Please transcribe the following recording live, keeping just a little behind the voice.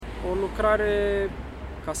O lucrare,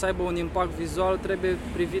 ca să aibă un impact vizual, trebuie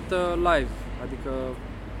privită live, adică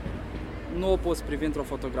nu o poți privi într-o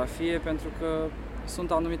fotografie pentru că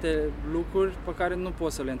sunt anumite lucruri pe care nu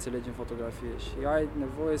poți să le înțelegi în fotografie și ai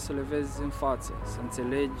nevoie să le vezi în față, să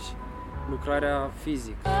înțelegi lucrarea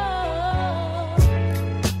fizică.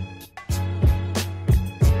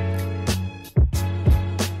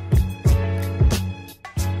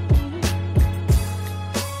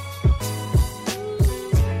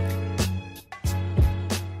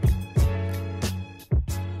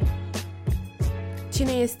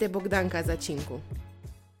 Cine este Bogdan Cazacincu?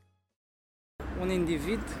 Un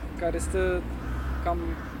individ care stă cam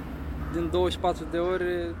din 24 de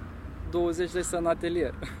ore, 20 de stă în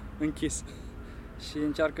atelier, închis. Și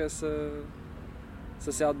încearcă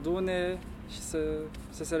să se adune și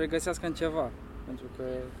să se regăsească în ceva. Pentru că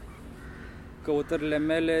căutările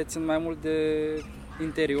mele țin mai mult de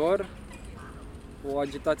interior, o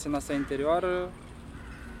agitație în asta interioară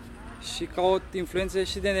și caut influențe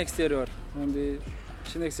și din exterior, unde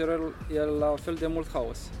și în exterior e la fel de mult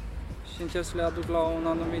haos. Și încerc să le aduc la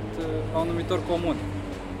un numitor comun.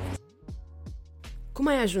 Cum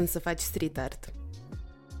ai ajuns să faci street art?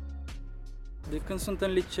 De când sunt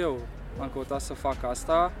în liceu am căutat să fac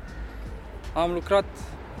asta. Am lucrat,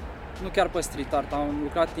 nu chiar pe street art, am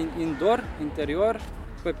lucrat indoor, interior,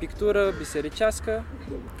 pe pictură bisericească.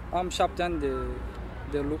 Am 7 ani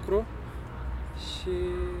de lucru și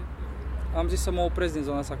am zis să mă opresc din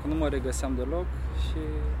zona asta, că nu mă regăseam deloc și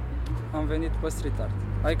am venit pe street art.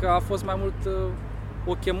 Adică a fost mai mult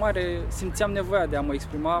o chemare, simțeam nevoia de a mă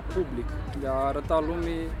exprima public, de a arăta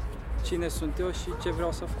lumii cine sunt eu și ce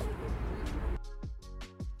vreau să fac.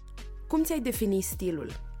 Cum ți-ai definit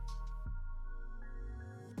stilul?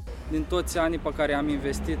 Din toți anii pe care am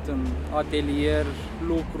investit în atelier,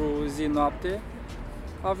 lucru, zi-noapte,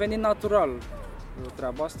 a venit natural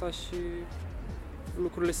treaba asta și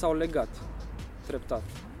lucrurile s-au legat treptat.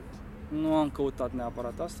 Nu am căutat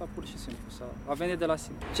neapărat asta, pur și simplu. A venit de la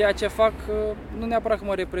sine. Ceea ce fac nu neapărat că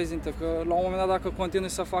mă reprezintă, că la un moment dat dacă continui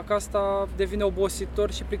să fac asta, devine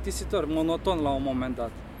obositor și plictisitor, monoton la un moment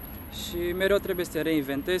dat. Și mereu trebuie să te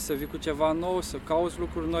reinventezi, să vii cu ceva nou, să cauți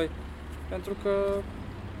lucruri noi, pentru că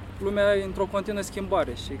lumea e într-o continuă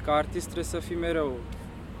schimbare și ca artist trebuie să fii mereu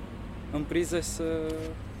în priză, să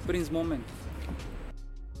prinzi moment.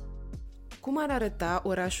 Cum ar arăta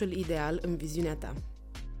orașul ideal în viziunea ta?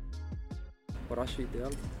 Orașul ideal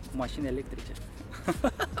cu mașini electrice.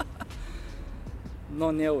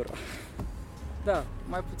 Non-euro. Da,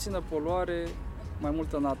 mai puțină poluare, mai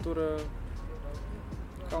multă natură.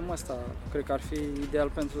 Cam asta cred că ar fi ideal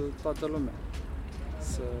pentru toată lumea.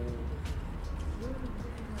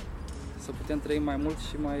 Să putem trăi mai mult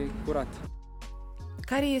și mai curat.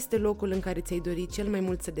 Care este locul în care ți-ai dorit cel mai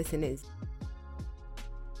mult să desenezi?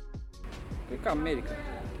 Cred că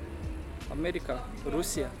America,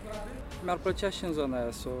 Rusia. Mi-ar plăcea și în zona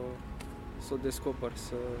aia să o descoper,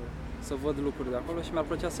 să văd lucruri de acolo și mi-ar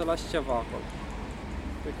plăcea să las ceva acolo.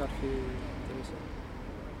 Cred că ar fi interesant.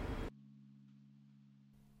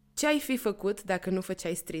 Ce ai fi făcut dacă nu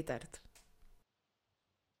făceai street art?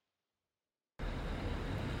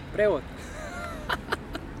 Preot.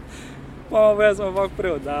 Mama voia să mă fac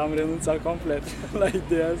preot, dar am renunțat complet la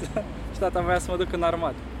ideea asta. Și tata voia să mă duc în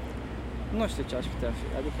armată. Nu știu ce aș putea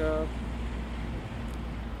fi, adică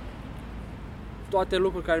toate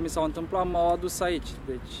lucruri care mi s-au întâmplat m-au adus aici,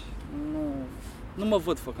 deci nu mă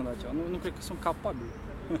văd făcând altceva, nu cred că sunt capabil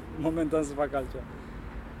momentan să fac altceva.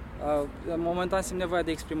 Momentan simt nevoia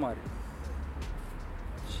de exprimare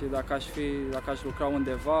și dacă aș lucra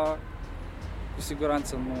undeva, cu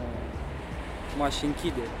siguranță nu m-aș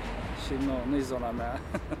închide și nu-i zona mea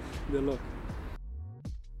deloc.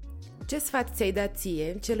 Ce sfat ți-ai dat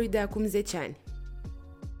ție celui de acum 10 ani?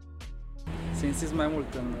 Să insist mai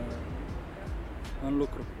mult în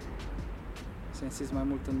lucru. Să insist mai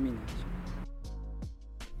mult în mine.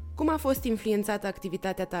 Cum a fost influențată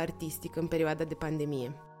activitatea ta artistică în perioada de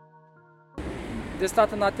pandemie? De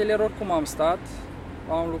stat în atelier oricum am stat.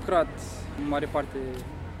 Am lucrat în mare parte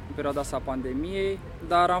în perioada asta a pandemiei,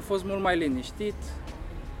 dar am fost mult mai liniștit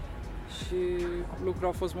și lucrurile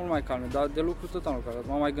au fost mult mai calme, dar de lucru tot am lucrat.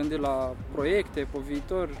 M-am mai gândit la proiecte pe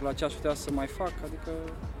viitor, la ce aș putea să mai fac, adică,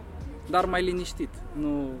 dar mai liniștit.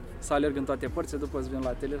 Nu să alerg în toate părțile, după să vin la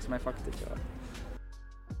atelier să mai fac câte ceva.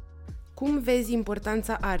 Cum vezi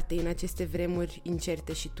importanța artei în aceste vremuri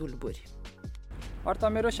incerte și tulburi? Arta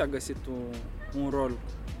mereu și-a găsit un rol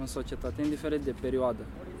în societate, indiferent de perioadă.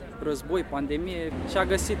 Război, pandemie, și-a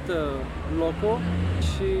găsit locul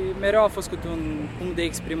și mereu a fost câte un punct de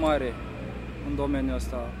exprimare în domeniul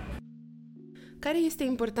ăsta. Care este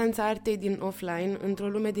importanța artei din offline într-o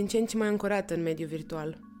lume din ce în ce mai ancorată în mediul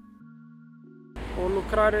virtual? O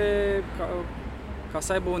lucrare, ca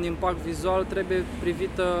să aibă un impact vizual, trebuie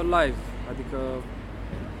privită live, adică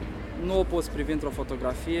nu o poți privi într-o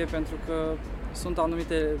fotografie pentru că sunt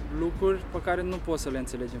anumite lucruri pe care nu poți să le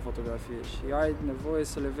înțelegi în fotografie și ai nevoie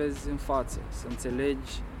să le vezi în față, să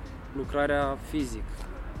înțelegi lucrarea fizic.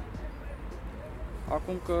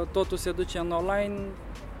 Acum că totul se duce în online,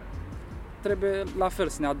 trebuie la fel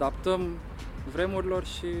să ne adaptăm vremurilor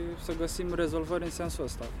și să găsim rezolvări în sensul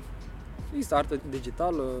ăsta. Există artă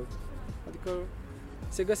digitală, adică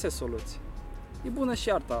se găsesc soluții. E bună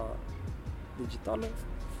și arta digitală,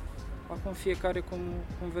 acum fiecare cum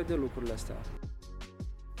vede lucrurile astea.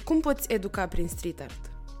 Cum poți educa prin street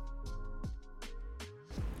art?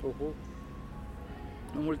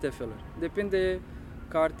 În multe feluri. Depinde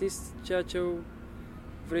ca artist ceea ce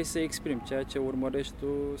vrei să exprimi, ceea ce urmărești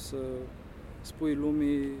tu să spui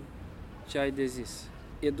lumii ce ai de zis.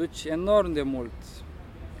 Educi enorm de mult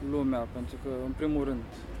lumea, pentru că, în primul rând,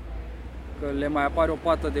 că le mai apare o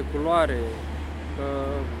pată de culoare, că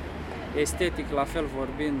estetic, la fel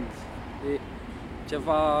vorbind, e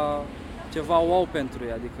ceva wow pentru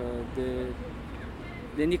ei, adică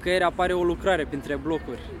de nicăieri apare o lucrare printre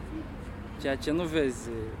blocuri, ceea ce nu vezi.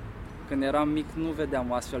 Când eram mic nu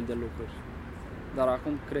vedeam astfel de lucruri, dar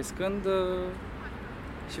acum crescând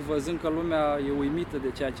și văzând că lumea e uimită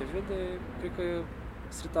de ceea ce vede, cred că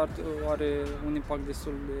street art are un impact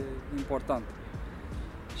destul de important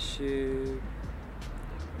și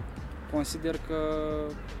consider că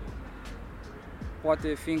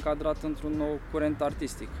poate fi încadrat într-un nou curent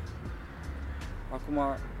artistic. Acum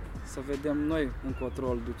să vedem noi încotro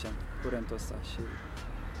îl ducem curentul ăsta și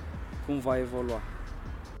cum va evolua.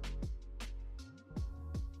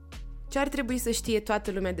 Ce ar trebui să știe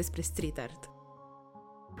toată lumea despre street art?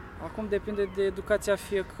 Acum depinde de educația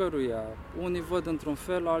fiecăruia. Unii văd într-un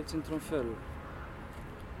fel, alții într-un fel.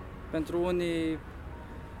 Pentru unii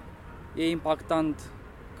e impactant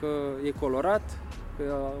că e colorat,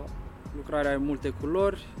 că lucrarea are multe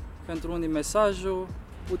culori. Pentru unii mesajul.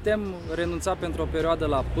 Putem renunța pentru o perioadă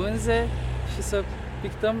la pânze și să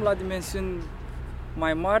pictăm la dimensiuni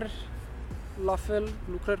mai mari, la fel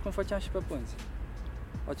lucrări cum făceam și pe pânze.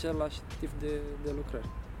 Același tip de lucrări,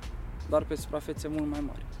 dar pe suprafețe mult mai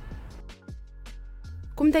mari.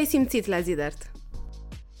 Cum te-ai simțit la ZIDART?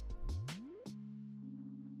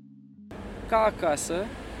 Ca acasă.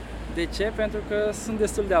 De ce? Pentru că sunt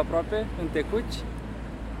destul de aproape, în Tecuci,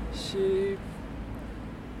 și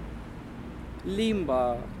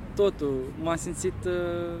limba, totul, m-am simțit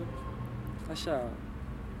așa,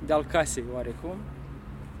 de-al casei oarecum.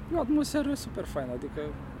 E o atmosferă super faină, adică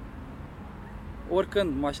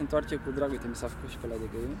oricând m-aș întoarce cu drag, uite, mi s-a făcut și pe ăla de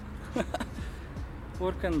găini.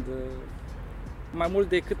 Oricând, mai mult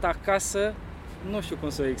decât acasă, nu știu cum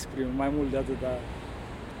să o exprim, mai mult de atât, dar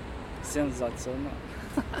senzațional.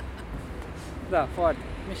 Da, foarte,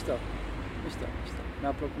 mișto.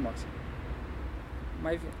 Mi-a plăcut maxim.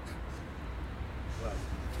 Mai vin.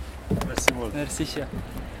 Mersi mult. Mersi și ea.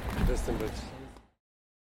 Trebuie să te îmbrăci.